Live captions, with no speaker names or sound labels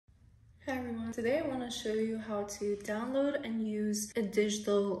Hi everyone, today I want to show you how to download and use a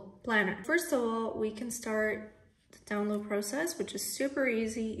digital planner. First of all, we can start the download process, which is super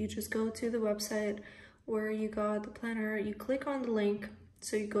easy. You just go to the website where you got the planner, you click on the link,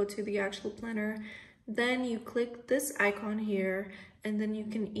 so you go to the actual planner, then you click this icon here, and then you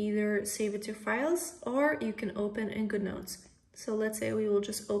can either save it to files or you can open in Goodnotes. So let's say we will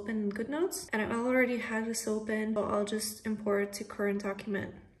just open Goodnotes, and I already have this open, so I'll just import it to current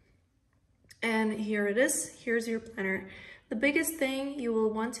document. And here it is, here's your planner. The biggest thing you will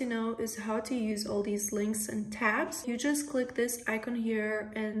want to know is how to use all these links and tabs. You just click this icon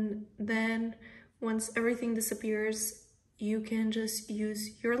here, and then once everything disappears, you can just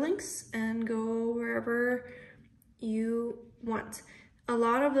use your links and go wherever you want. A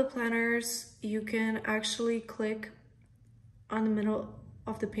lot of the planners, you can actually click on the middle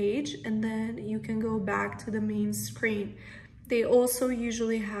of the page and then you can go back to the main screen. They also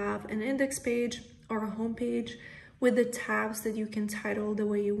usually have an index page or a home page with the tabs that you can title the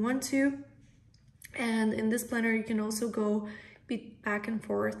way you want to. And in this planner, you can also go back and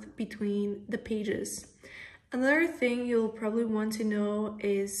forth between the pages. Another thing you'll probably want to know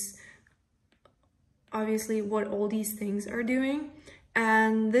is obviously what all these things are doing.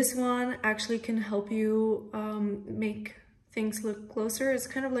 And this one actually can help you make things look closer. It's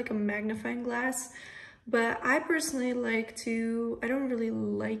kind of like a magnifying glass. But I personally like to, I don't really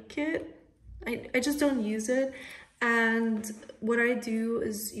like it. I just don't use it. And what I do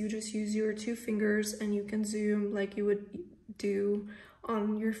is you just use your two fingers and you can zoom like you would do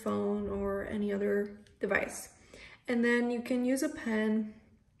on your phone or any other device. And then you can use a pen,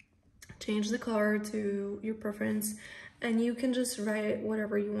 change the color to your preference, and you can just write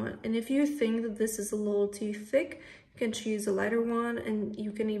whatever you want. And if you think that this is a little too thick, you can choose a lighter one, and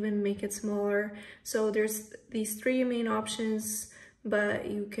you can even make it smaller. So there's these three main options,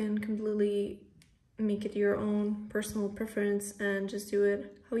 but you can completely make it your own personal preference and just do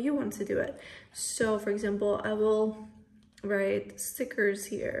it how you want to do it. So for example, I will write stickers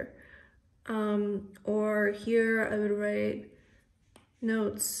here, or here I would write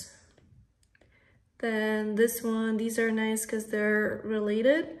notes. Then this one, these are nice because they're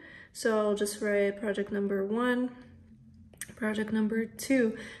related. So I'll just write project number 1, project number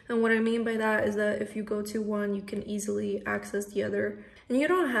 2. And what I mean by that is that if you go to one, you can easily access the other. And you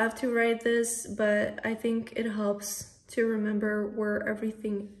don't have to write this, but I think it helps to remember where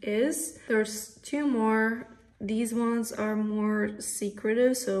everything is. There's 2 more. These ones are more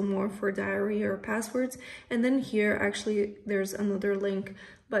secretive, so more for diary or passwords. And then here, actually, there's another link,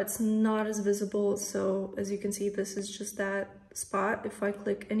 but it's not as visible. So as you can see, this is just that spot. If I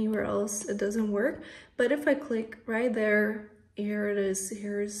click anywhere else, it doesn't work. But if I click right there, here it is.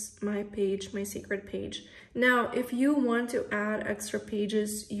 Here's my page, my secret page. Now, if you want to add extra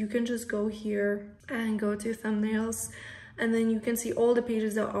pages, you can just go here and go to thumbnails. And then you can see all the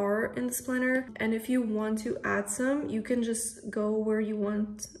pages that are in this planner. And if you want to add some, you can just go where you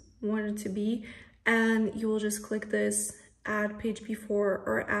want it to be. And you will just click this, add page before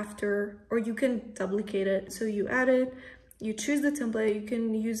or after, or you can duplicate it. So you add it, you choose the template, you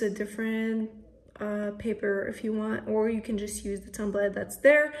can use a different paper if you want, or you can just use the template that's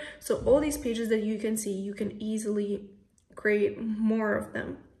there. So all these pages that you can see, you can easily create more of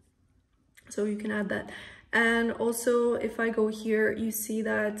them. So you can add that. And also if I go here, you see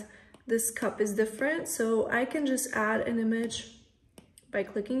that this cup is different. So I can just add an image by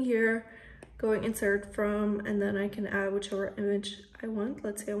clicking here, going insert from, and then I can add whichever image I want.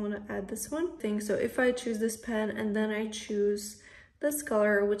 Let's say I want to add this one thing. So if I choose this pen and then I choose this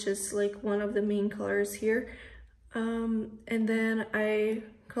color, which is like one of the main colors here, and then I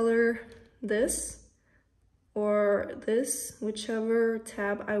color this or this, whichever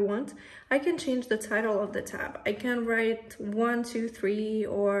tab I want, I can change the title of the tab. I can write 1, 2, 3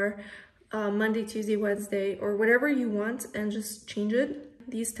 or Monday, Tuesday, Wednesday, or whatever you want, and just change it.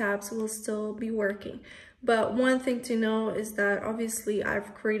 These tabs will still be working. But one thing to know is that obviously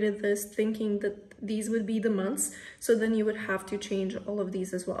I've created this thinking that these would be the months, so then you would have to change all of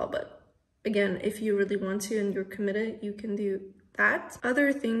these as well. But again, if you really want to and you're committed, you can do that.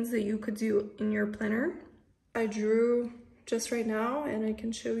 Other things that you could do in your planner, I drew just right now and I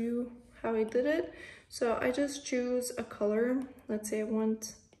can show you how I did it. So I just choose a color. Let's say I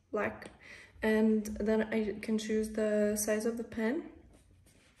want black, and then I can choose the size of the pen,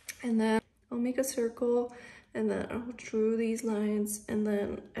 and then I'll make a circle, and then I'll draw these lines and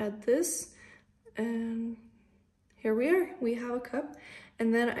then add this, and here we are, we have a cup.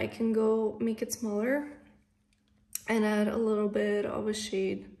 And then I can go make it smaller and add a little bit of a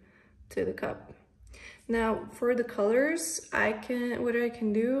shade to the cup. Now for the colors, what I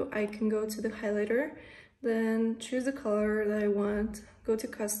can do, I can go to the highlighter, then choose the color that I want, go to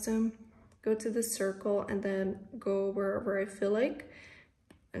custom, go to the circle, and then go wherever I feel like.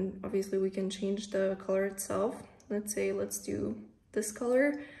 And obviously we can change the color itself. Let's say, let's do this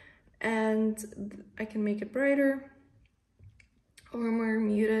color, and I can make it brighter or more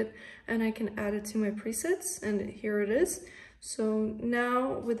muted, and I can add it to my presets, and here it is. So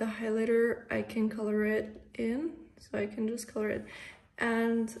now with the highlighter, I can color it in. So I can just color it,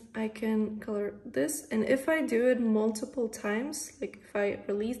 and I can color this. And if I do it multiple times, like if I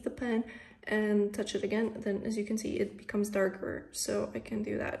release the pen and touch it again, then as you can see, it becomes darker. So I can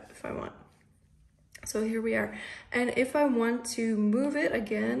do that if I want. So here we are. And if I want to move it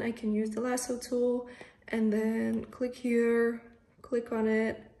again, I can use the lasso tool and then click here, click on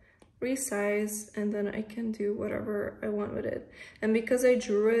it, resize, and then I can do whatever I want with it. And because I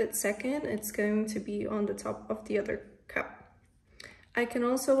drew it second, it's going to be on the top of the other cup. I can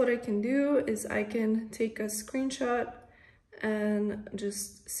also, what I can do is I can take a screenshot and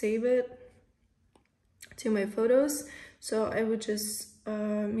just save it to my photos. So I would just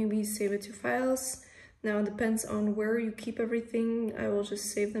maybe save it to files. Now it depends on where you keep everything. I will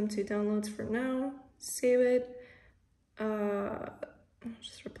just save them to downloads for now. Save it.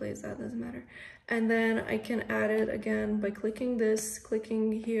 Just replace that, doesn't matter. And then I can add it again by clicking this,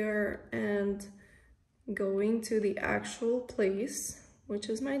 clicking here, and going to the actual place, which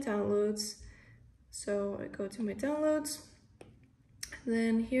is my downloads. So I go to my downloads,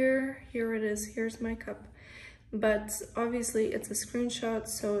 then here it is, here's my cup. But obviously it's a screenshot,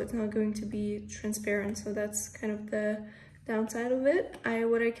 so it's not going to be transparent. So that's kind of the downside of it.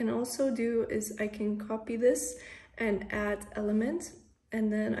 What I can also do is I can copy this and add element,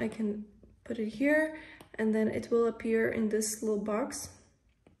 and then I can put it here, and then it will appear in this little box.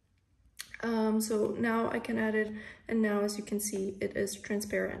 So now I can add it, and now as you can see, it is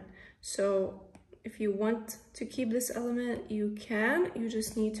transparent. So if you want to keep this element, you can. You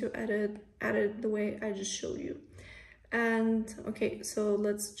just need to add it the way I just showed you. And okay, so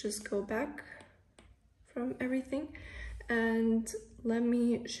let's just go back from everything, and let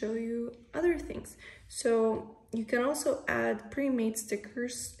me show you other things. So you can also add pre-made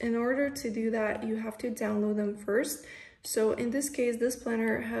stickers. In order to do that, you have to download them first. So in this case, this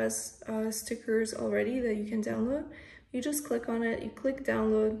planner has stickers already that you can download. You just click on it, you click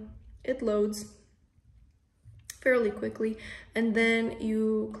download, it loads fairly quickly, and then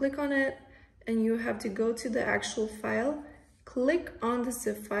you click on it and you have to go to the actual file, click on the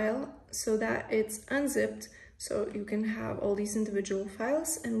zip file so that it's unzipped, so you can have all these individual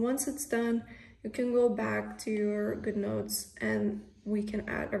files. And once it's done, you can go back to your Goodnotes and we can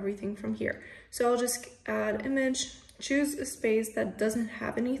add everything from here. So I'll just add image, choose a space that doesn't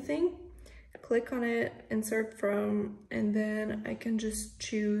have anything, click on it, insert from, and then I can just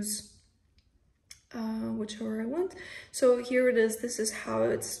choose whichever I want. So here it is, this is how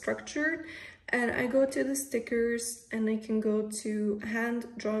it's structured. And I go to the stickers and I can go to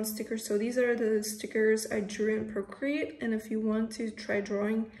hand-drawn stickers. So these are the stickers I drew in Procreate, and if you want to try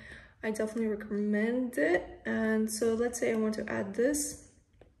drawing, I definitely recommend it. And so let's say I want to add this.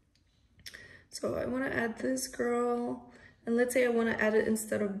 So I want to add this girl, and let's say I want to add it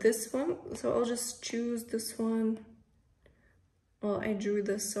instead of this one. So I'll just choose this one. Well, I drew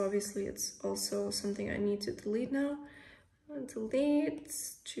this, so obviously it's also something I need to delete now. Delete,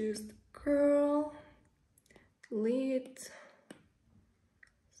 choose the girl, delete,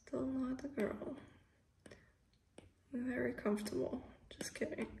 still not the girl. Very comfortable, just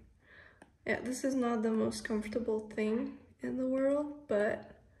kidding. Yeah, this is not the most comfortable thing in the world,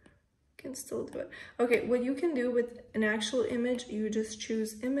 but you can still do it. Okay, what you can do with an actual image, you just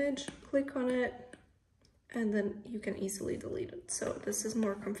choose image, click on it, and then you can easily delete it. So this is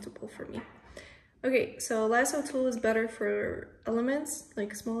more comfortable for me. Okay, so Lasso Tool is better for elements,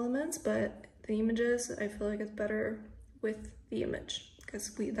 like small elements, but the images, I feel like it's better with the image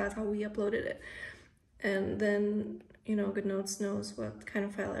because that's how we uploaded it. And then, you know, Goodnotes knows what kind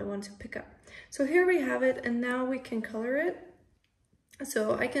of file I want to pick up. So here we have it, and now we can color it.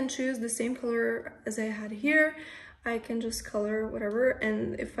 So I can choose the same color as I had here. I can just color whatever,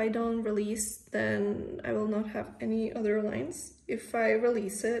 and if I don't release, then I will not have any other lines. If I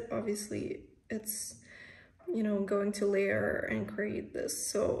release it, obviously it's, you know, going to layer and create this.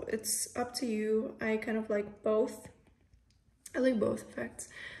 So it's up to you. I kind of like both. I like both effects.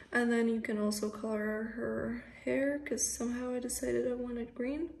 And then you can also color her hair because somehow I decided I wanted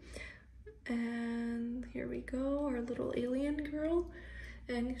green. And here we go, our little alien girl,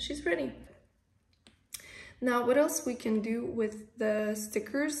 and she's ready. Now, what else we can do with the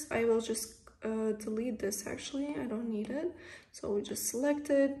stickers? I will just delete this actually. I don't need it. So we just select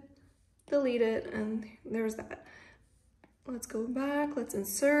it, delete it, and there's that. Let's go back, let's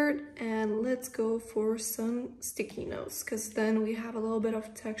insert, and let's go for some sticky notes, because then we have a little bit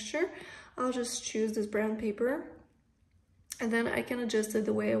of texture. I'll just choose this brown paper, and then I can adjust it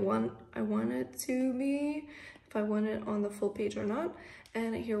the way I want it to be, if I want it on the full page or not.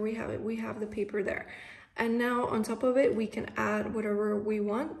 And here we have it, we have the paper there. And now on top of it, we can add whatever we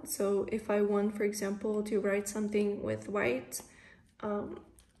want. So if I want, for example, to write something with white,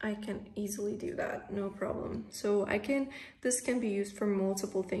 I can easily do that, no problem. So this can be used for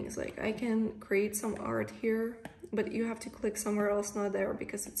multiple things. Like I can create some art here, but you have to click somewhere else, not there,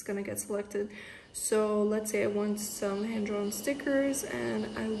 because it's gonna get selected. So let's say I want some hand-drawn stickers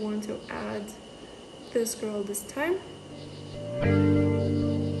and I want to add this girl this time.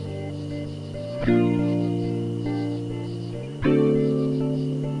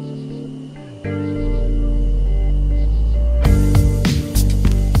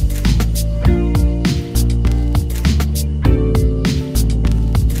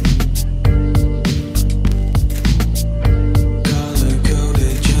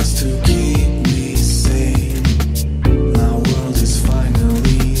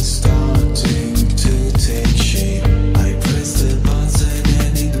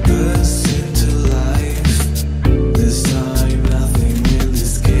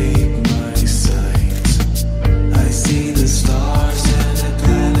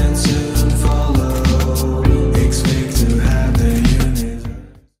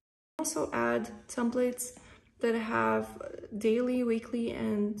 Templates that have daily, weekly,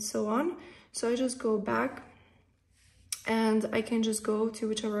 and so on. So I just go back and I can just go to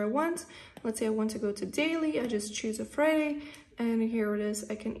whichever I want. Let's say I want to go to daily, I just choose a Friday, and here it is.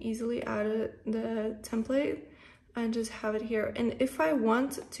 I can easily add the template and just have it here. And if I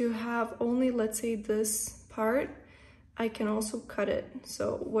want to have only, let's say, this part, I can also cut it.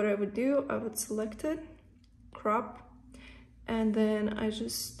 So what I would do, I would select it, crop, and then I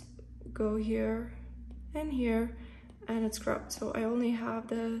just go here and here, and it's cropped. So I only have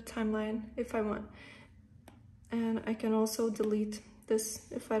the timeline if I want. And I can also delete this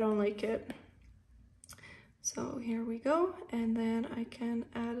if I don't like it. So here we go, and then I can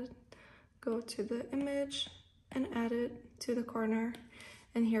go to the image and add it to the corner,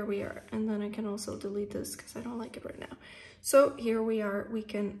 and here we are. And then I can also delete this because I don't like it right now. So here we are, we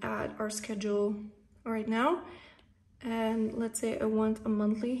can add our schedule right now. And let's say I want a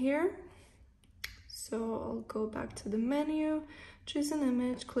monthly here. So I'll go back to the menu, choose an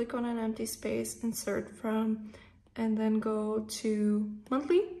image, click on an empty space, insert from, and then go to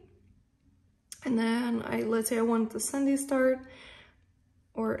monthly. And then let's say I want the Sunday start,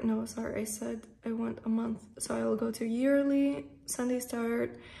 or no, sorry, I said I want a month. So I will go to yearly, Sunday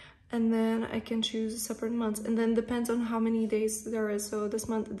start, and then I can choose separate months. And then depends on how many days there is. So this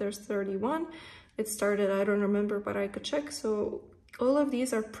month there's 31. It started, I don't remember, but I could check. So all of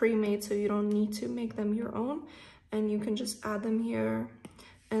these are pre-made, so you don't need to make them your own, and you can just add them here,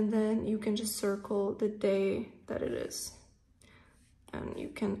 and then you can just circle the day that it is, and you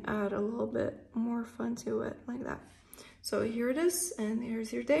can add a little bit more fun to it like that. So here it is, and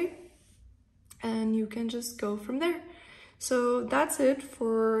here's your day, and you can just go from there. So that's it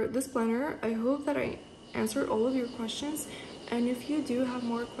for this planner. I hope that I answered all of your questions. And if you do have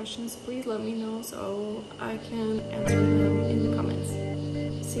more questions, please let me know so I can answer them in the comments.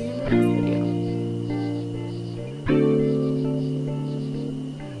 See you in the next video.